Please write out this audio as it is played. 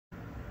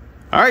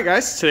Alright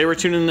guys, today we're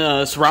tuning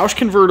this Roush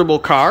convertible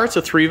car. It's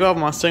a 3-valve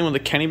Mustang with a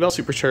Kenne belt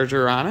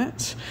supercharger on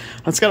it.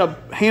 It's got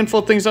a handful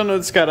of things on it.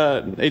 It's got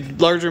a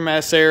larger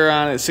mass air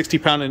on it,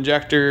 60-pound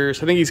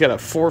injectors. I think he's got a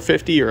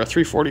 450 or a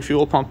 340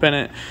 fuel pump in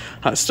it.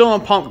 Still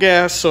on pump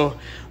gas, so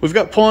we've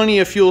got plenty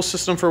of fuel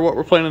system for what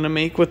we're planning to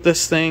make with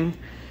this thing.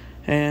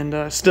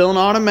 And still an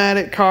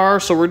automatic car,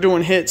 so we're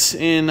doing hits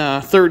in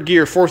third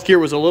gear. Fourth gear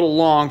was a little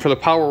long for the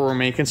power we're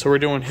making, so we're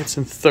doing hits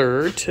in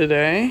third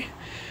today.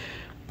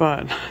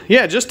 But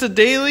yeah, just a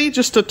daily,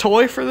 just a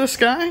toy for this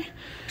guy.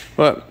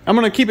 But I'm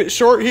going to keep it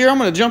short here. I'm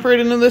going to jump right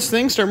into this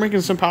thing, start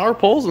making some power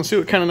pulls, and see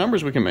what kind of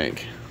numbers we can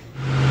make.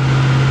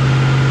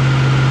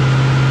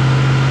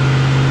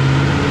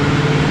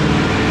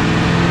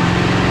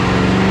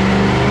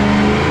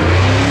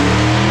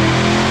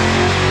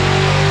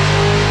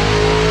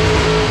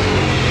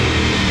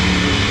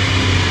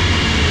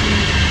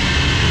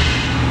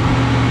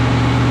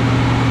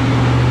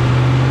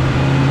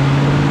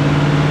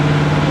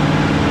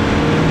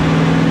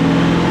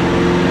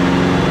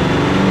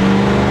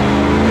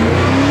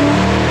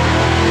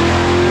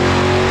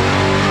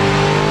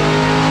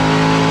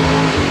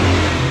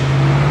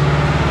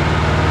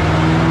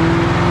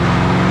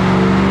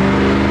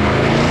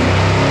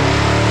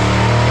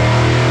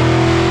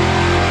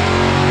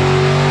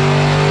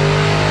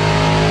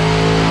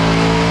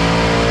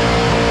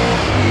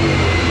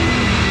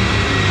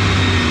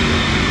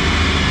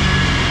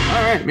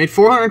 Made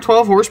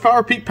 412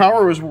 horsepower. Peak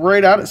power was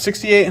right out at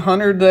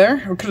 6,800 there.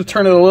 We could have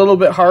turned it a little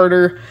bit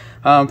harder.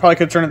 Probably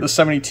could have turned it to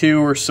 72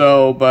 or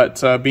so,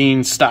 but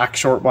being stock,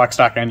 short block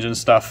stock engine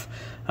stuff,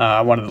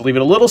 I wanted to leave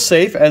it a little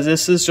safe, as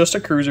this is just a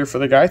cruiser for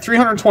the guy.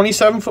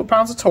 327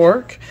 foot-pounds of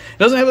torque. It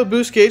doesn't have a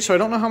boost gauge, so I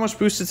don't know how much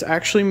boost it's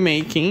actually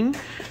making.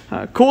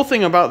 Cool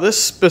thing about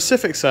this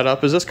specific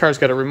setup is this car's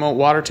got a remote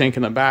water tank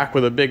in the back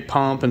with a big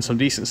pump and some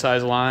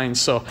decent-sized lines,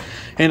 so,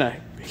 and a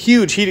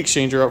huge heat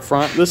exchanger up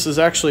front. This is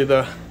actually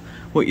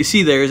what you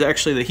see there is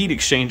actually the heat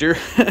exchanger,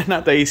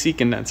 not the AC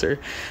condenser.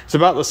 It's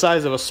about the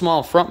size of a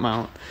small front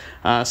mount.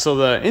 So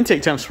the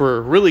intake temps were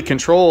really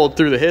controlled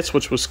through the hits,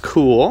 which was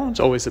cool.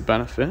 It's always a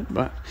benefit.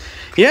 But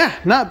yeah,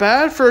 not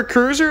bad for a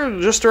cruiser.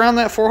 Just around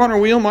that 400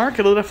 wheel mark,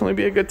 it'll definitely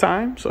be a good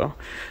time. So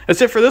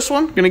that's it for this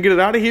one. Gonna get it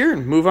out of here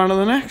and move on to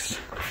the next.